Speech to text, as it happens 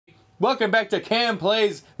Welcome back to Cam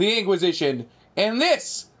Plays the Inquisition, and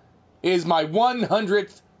this is my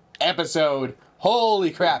 100th episode. Holy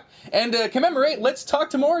crap. And to commemorate, let's talk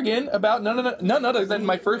to Morgan about none other than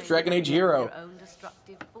my first Dragon Age hero. Your own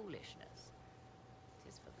destructive foolishness. It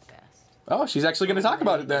is for the best. Oh, she's actually going to talk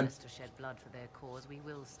about it then. To shed blood for their cause, we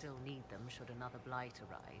will still need them should another blight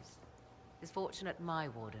arise. It's fortunate my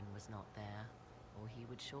warden was not there, or he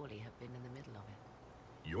would surely have been in the middle of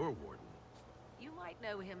it. Your warden? You might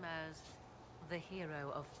know him as the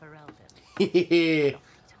hero of Ferelden. Hehehe.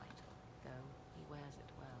 Though he wears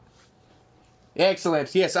it well.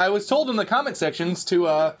 Excellent. Yes, I was told in the comment sections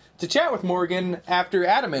to chat with Morgan after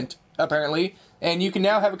Adamant, apparently, and you can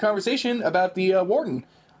now have a conversation about the warden.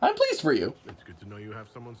 I'm pleased for you. It's good to know you have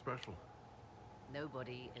someone special.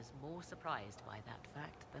 Nobody is more surprised by that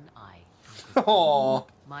fact than I. Aww.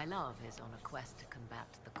 My love is on a quest to combat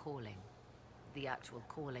the calling. The actual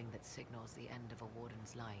calling that signals the end of a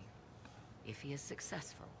warden's life. If he is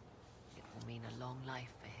successful, it will mean a long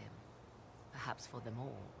life for him. Perhaps for them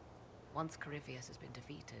all. Once Corypheus has been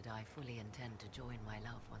defeated, I fully intend to join my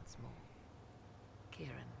love once more.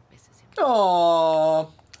 Kieran misses him. Aww.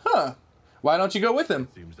 Huh. Why don't you go with him?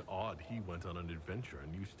 Seems odd he went on an adventure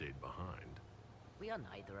and you stayed behind. We are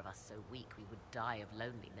neither of us so weak we would die of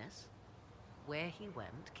loneliness. Where he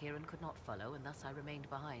went, Kieran could not follow, and thus I remained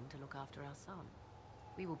behind to look after our son.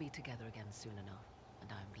 We will be together again soon enough,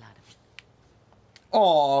 and I am glad of it.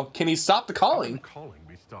 Aw, can he stop the calling? How can the calling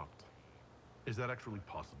be stopped? Is that actually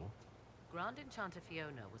possible? Grand Enchanter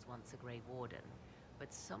Fiona was once a Grey Warden,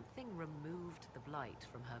 but something removed the blight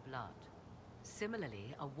from her blood.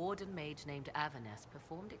 Similarly, a warden mage named Avernus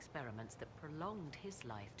performed experiments that prolonged his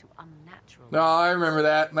life to unnatural No, I remember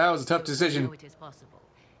that. That was a tough decision. So it is possible.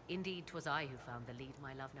 Indeed, 'twas I who found the lead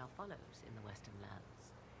my love now follows in the Western lands.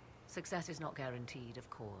 Success is not guaranteed, of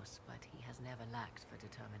course, but he has never lacked for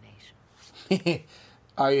determination.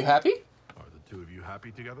 Are you happy? Are the two of you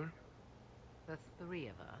happy together? The three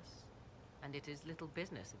of us, and it is little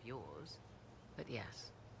business of yours. But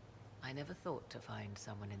yes, I never thought to find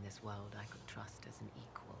someone in this world I could trust as an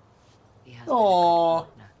equal. He has been a good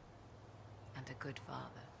partner and a good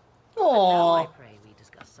father. And now I Aww. pray we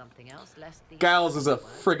discuss something else, lest the Giles is a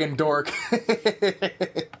friggin' dork.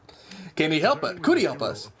 Can he help us? Could he help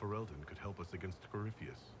us? Of Ferelden could help us against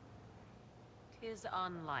Corypheus. 'Tis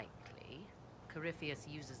unlikely. Corypheus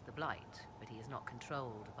uses the blight, but he is not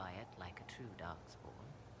controlled by it like a true darkspawn.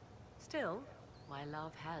 Still, my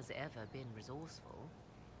love has ever been resourceful.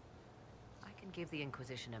 I can give the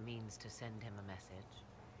Inquisition a means to send him a message.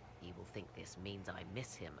 He will think this means I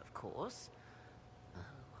miss him, of course. Oh,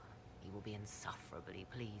 he will be insufferably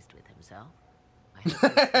pleased with himself. I hope you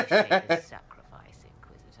appreciate this sacrifice,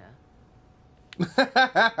 Inquisitor.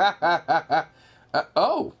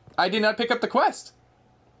 Oh, I did not pick up the quest.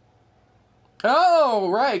 Oh,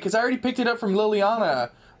 right, because I already picked it up from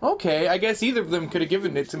Liliana. Okay, I guess either of them could have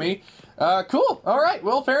given it to me. Cool. All right,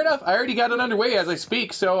 well, fair enough. I already got it underway as I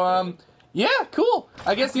speak, so, yeah, cool.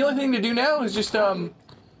 I guess the only thing to do now is just,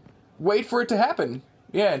 wait for it to happen.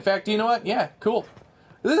 Yeah, in fact, you know what? Yeah, cool.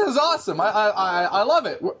 This is awesome. I love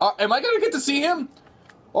it. Am I going to get to see him?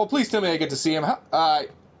 Oh, please tell me I get to see him.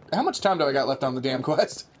 How much time do I got left on the damn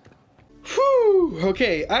quest? Whew.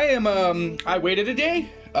 Okay, I waited a day,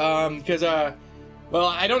 because, well,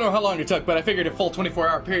 I don't know how long it took, but I figured a full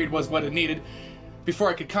 24-hour period was what it needed before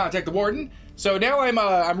I could contact the warden. So now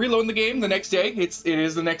I'm reloading the game the next day. It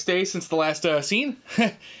is the next day since the last scene.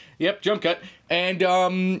 Yep, jump cut. And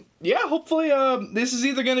yeah, hopefully this is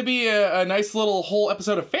either going to be a nice little whole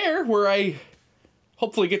episode affair where I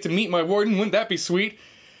hopefully get to meet my warden. Wouldn't that be sweet?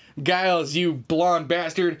 Giles, you blonde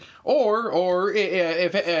bastard. Or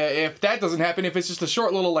if that doesn't happen, if it's just a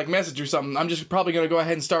short little like message or something, I'm just probably going to go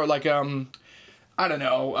ahead and start like I don't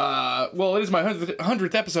know. Well, it is my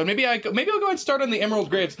 100th episode. Maybe I'll go ahead and start on the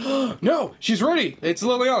Emerald Graves. No, she's ready. It's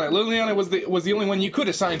Liliana. Liliana was the only one you could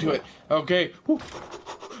assign to it. Okay.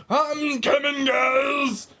 I'm coming,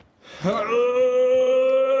 guys.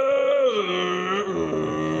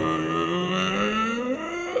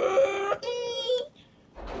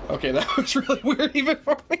 Okay, that was really weird even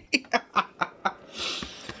for me.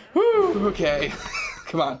 Whew, okay.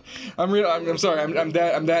 Come on. I'm sorry. I'm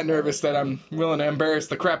that nervous that I'm willing to embarrass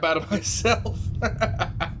the crap out of myself.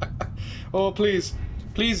 Oh, please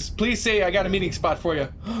say I got a meeting spot for you.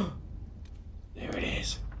 There it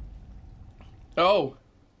is. Oh,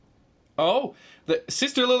 the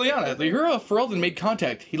Sister Liliana, the hero of Ferelden made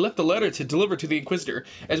contact. He left a letter to deliver to the Inquisitor,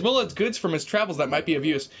 as well as goods from his travels that might be of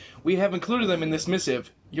use. We have included them in this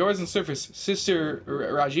missive. Yours in surface, Sister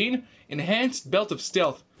Rajin, enhanced belt of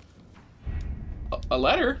stealth. A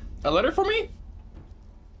letter? A letter for me?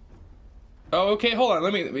 Oh, okay, hold on.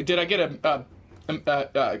 Let me. Did I get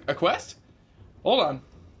a quest? Hold on.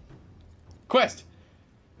 Quest.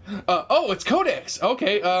 Oh, it's Codex.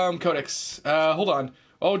 Okay, Codex. Hold on.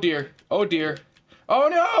 Oh dear. Oh dear. Oh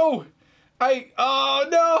no! Oh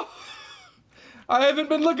no! I haven't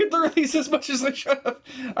been looking through these as much as I should have.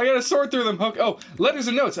 I gotta sort through them. Okay. Oh, letters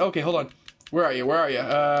and notes. Okay, hold on. Where are you? Where are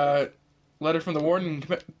you? Letter from the warden.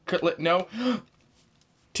 No.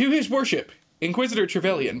 To his worship, Inquisitor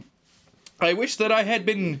Trevelyan. I wish that I had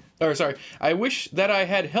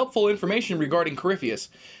helpful information regarding Corypheus,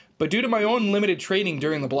 but due to my own limited training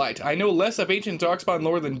during the Blight, I know less of ancient Darkspawn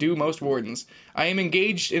lore than do most wardens. I am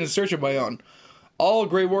engaged in a search of my own. All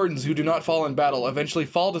Grey Wardens who do not fall in battle eventually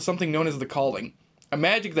fall to something known as the Calling, a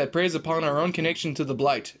magic that preys upon our own connection to the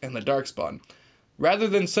Blight and the Darkspawn. Rather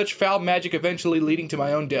than such foul magic eventually leading to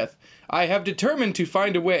my own death, I have determined to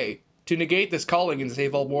find a way to negate this calling and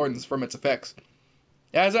save all wardens from its effects.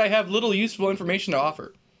 As I have little useful information to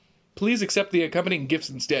offer, please accept the accompanying gifts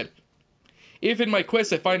instead. If in my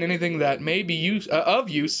quest I find anything that may be of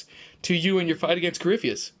use to you in your fight against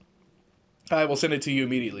Corypheus, I will send it to you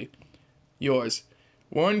immediately. Yours,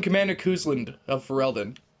 Warren Commander Kuzland of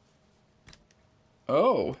Ferelden.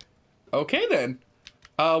 Oh, okay then.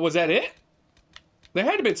 Was that it? There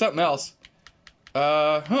had to be something else.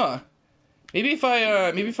 Maybe if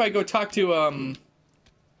I go talk to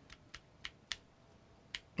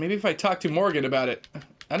maybe if I talk to Morgan about it.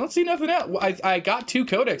 I don't see nothing else. I got 2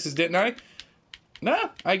 codexes, didn't I? No,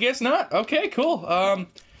 I guess not. Okay, cool.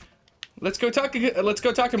 Let's go talk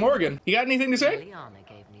to Morgan. You got anything to say? Liliana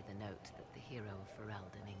gave me the note that the hero of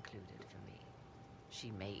Ferelden included for me.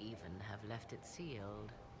 She may even have left it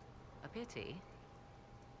sealed. A pity.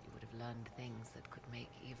 You would have learned things that could make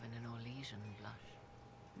even an Orlesian blush.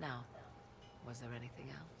 Now, was there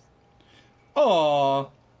anything else?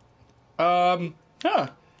 Aww.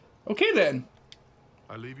 Okay then.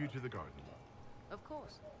 I leave you to the garden. Of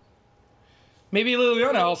course. Maybe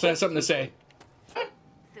Liliana also has something to say.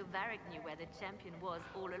 So Varric knew where the champion was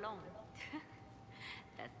all along.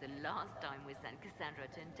 That's the last time we sent Cassandra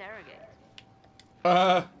to interrogate.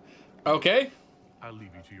 Okay. I'll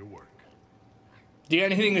leave you to your work. Do you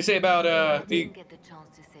got anything to say about, I didn't get the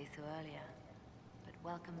chance to say so earlier, but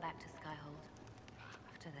welcome back to Skyhold.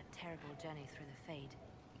 After that terrible journey through the Fade,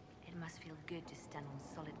 it must feel good to stand on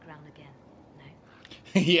solid ground again, no?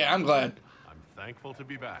 Yeah, I'm glad. I'm thankful to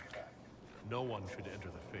be back. No one should enter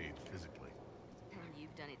the Fade physically. And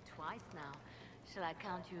you've done it twice now. Shall I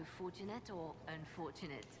count you fortunate or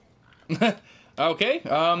unfortunate? Okay,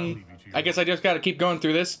 I guess I just gotta keep going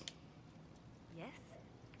through this. Yes?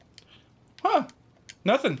 Huh.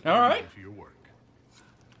 Nothing. Alright. To your work.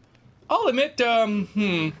 I'll admit,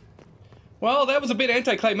 well, that was a bit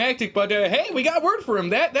anticlimactic, but, hey, we got word for him.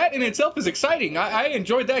 That in itself is exciting. I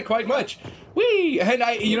enjoyed that quite much. Whee! And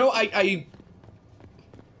I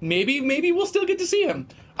maybe we'll still get to see him.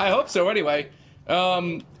 I hope so, anyway.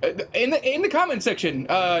 In the comment section,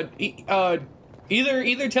 either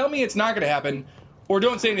tell me it's not gonna happen, or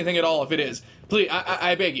don't say anything at all if it is. Please,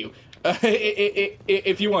 I beg you.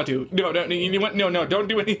 If you want to. No, don't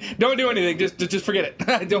do anything. Just forget it.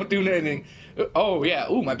 Don't do anything. Oh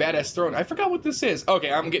yeah. Ooh, my badass throne. I forgot what this is.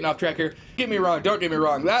 Okay, I'm getting off track here. Get me wrong. Don't get me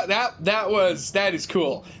wrong. That is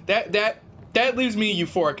cool. That leaves me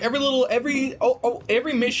euphoric.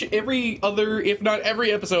 Every mission, every other, if not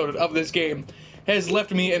every episode of this game has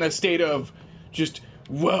left me in a state of just,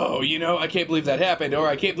 whoa, I can't believe that happened, or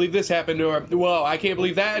I can't believe this happened, or, whoa, I can't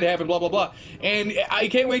believe that happened, blah, blah, blah. And I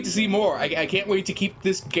can't wait to see more. I can't wait to keep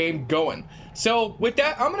this game going. So, with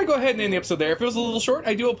that, I'm going to go ahead and end the episode there. If it was a little short,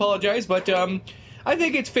 I do apologize, but, I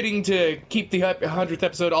think it's fitting to keep the 100th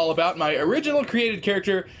episode all about my original created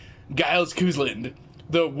character, Giles Kuzland,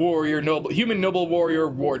 the human noble warrior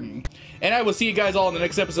warden. And I will see you guys all in the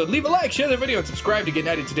next episode. Leave a like, share the video, and subscribe to get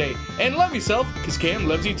knighted today. And love yourself, because Cam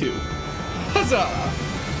loves you too. Huzzah!